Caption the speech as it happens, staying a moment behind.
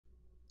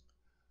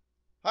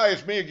Hi,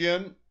 it's me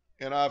again,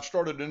 and I've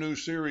started a new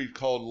series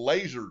called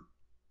Laser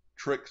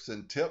Tricks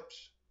and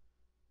Tips.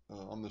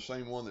 I'm the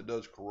same one that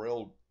does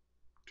Corel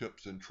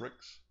tips and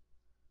tricks,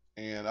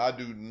 and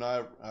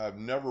I've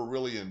never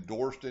really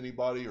endorsed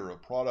anybody or a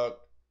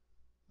product.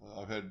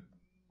 I've had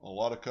a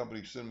lot of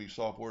companies send me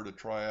software to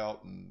try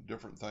out and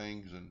different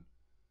things, and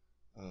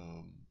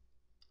um,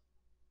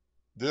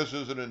 this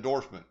is an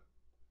endorsement.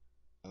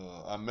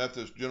 I met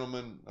this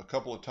gentleman a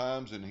couple of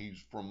times, and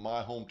he's from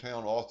my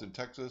hometown, Austin,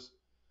 Texas.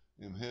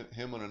 And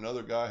him and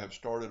another guy have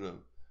started a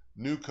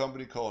new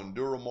company called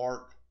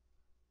Enduramark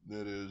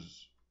that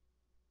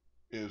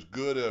is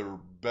good or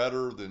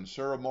better than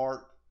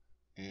Ceramark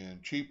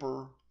and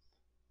cheaper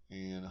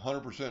and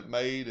 100%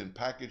 made and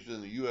packaged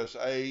in the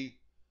USA.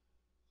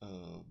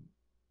 Uh,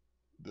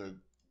 the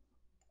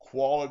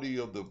quality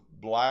of the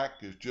black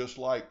is just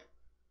like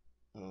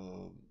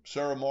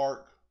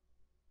Ceramark,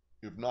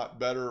 if not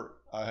better.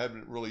 I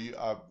haven't really,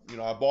 I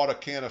bought a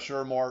can of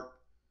Ceramark,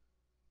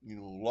 a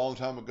long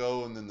time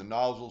ago, and then the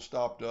nozzle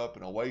stopped up,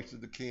 and I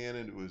wasted the can,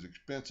 and it was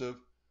expensive.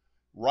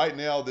 Right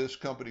now, this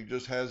company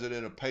just has it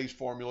in a paste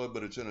formula,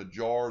 but it's in a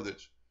jar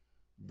that's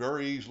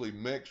very easily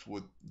mixed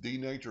with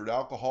denatured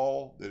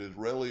alcohol that is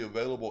readily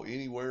available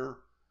anywhere,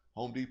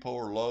 Home Depot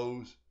or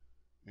Lowe's.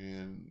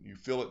 And you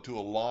fill it to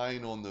a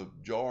line on the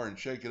jar and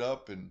shake it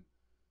up and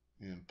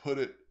put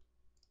it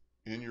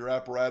in your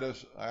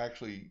apparatus.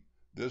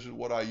 This is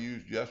what I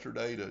used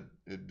yesterday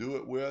to do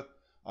it with.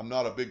 I'm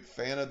not a big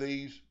fan of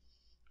these.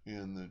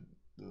 And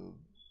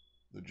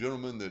the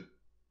gentleman that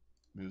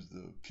is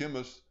the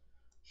chemist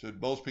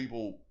said most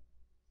people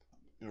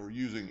are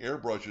using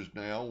airbrushes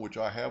now, which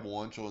I have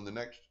one. So in the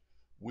next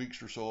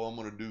weeks or so, I'm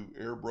going to do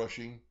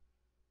airbrushing,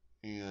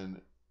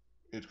 and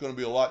it's going to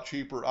be a lot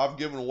cheaper. I've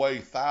given away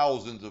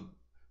thousands of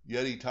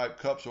Yeti type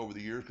cups over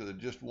the years because I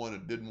just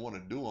didn't want to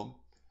do them.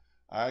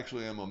 I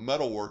actually am a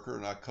metal worker,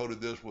 and I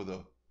coated this with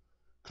a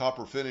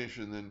copper finish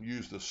and then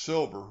used a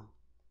silver,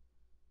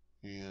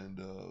 and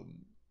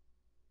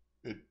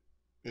it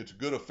it's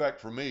good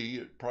effect for me.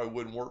 It probably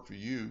wouldn't work for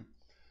you,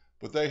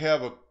 but they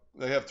have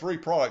three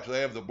products. They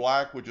have the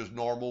black, which is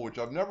normal, which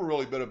I've never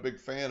really been a big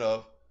fan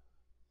of.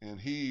 And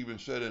he even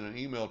said in an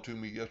email to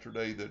me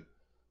yesterday that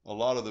a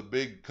lot of the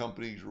big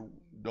companies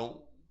don't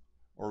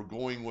are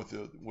going with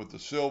the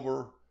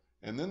silver.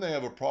 And then they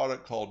have a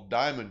product called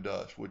Diamond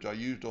Dust, which I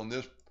used on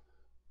this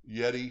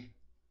Yeti,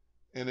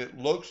 and it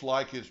looks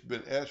like it's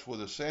been etched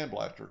with a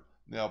sandblaster.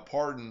 Now,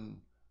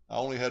 pardon, I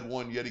only had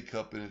one Yeti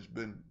cup and it's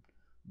been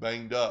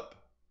banged up,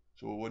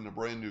 so it wasn't a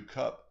brand new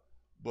cup.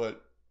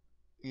 But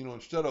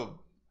instead of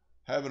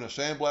having a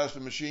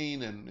sandblasting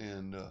machine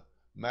and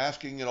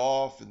masking it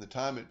off and the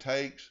time it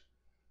takes,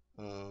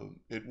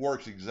 it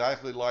works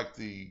exactly like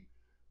the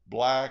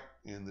black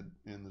and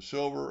the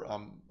silver.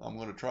 I'm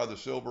going to try the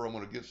silver. I'm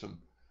going to get some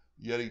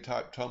Yeti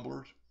type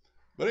tumblers.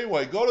 But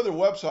anyway, go to their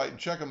website and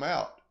check them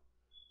out.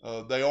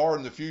 They are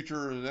in the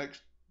future, in the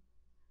next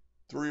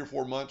 3 or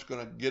 4 months,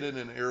 going to get in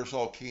an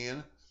aerosol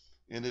can,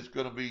 and it's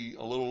going to be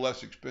a little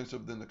less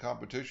expensive than the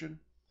competition.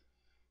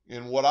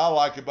 And what I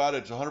like about it,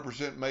 it's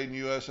 100% made in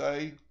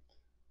USA.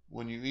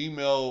 When you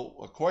email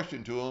a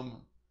question to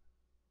them,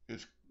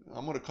 it's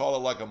I'm going to call it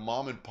like a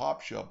mom and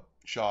pop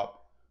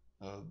shop.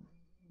 Uh,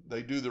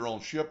 they do their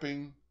own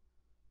shipping.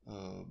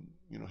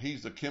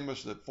 He's the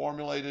chemist that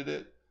formulated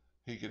it.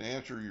 He can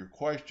answer your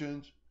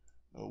questions.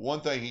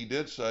 One thing he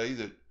did say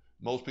that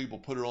most people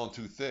put it on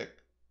too thick,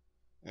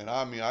 and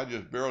I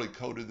just barely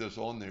coated this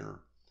on there,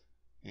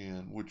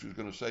 and which is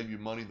going to save you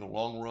money in the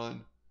long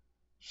run.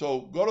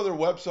 So go to their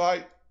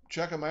website,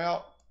 check them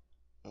out.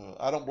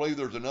 I don't believe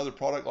there's another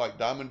product like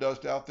Diamond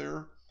Dust out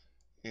there,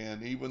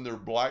 and even their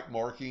black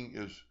marking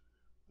is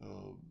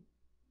uh,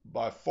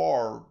 by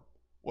far.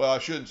 Well, I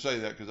shouldn't say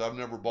that because I've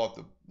never bought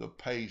the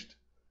paste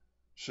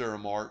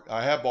Ceramark.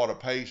 I have bought a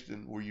paste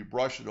and where you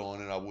brush it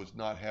on, and I was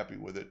not happy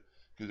with it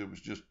because it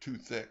was just too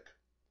thick.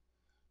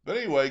 But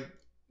anyway,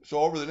 so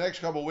over the next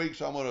couple of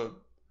weeks, I'm gonna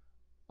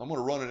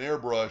run an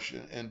airbrush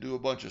and do a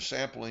bunch of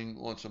sampling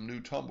on some new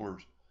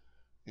tumblers,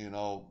 and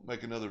I'll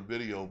make another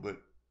video. But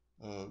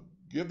uh,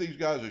 give these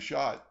guys a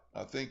shot.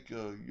 I think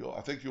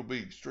you'll be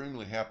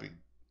extremely happy.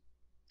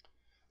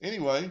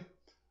 Anyway,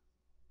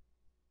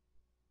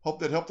 hope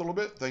that helped a little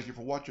bit. Thank you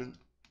for watching.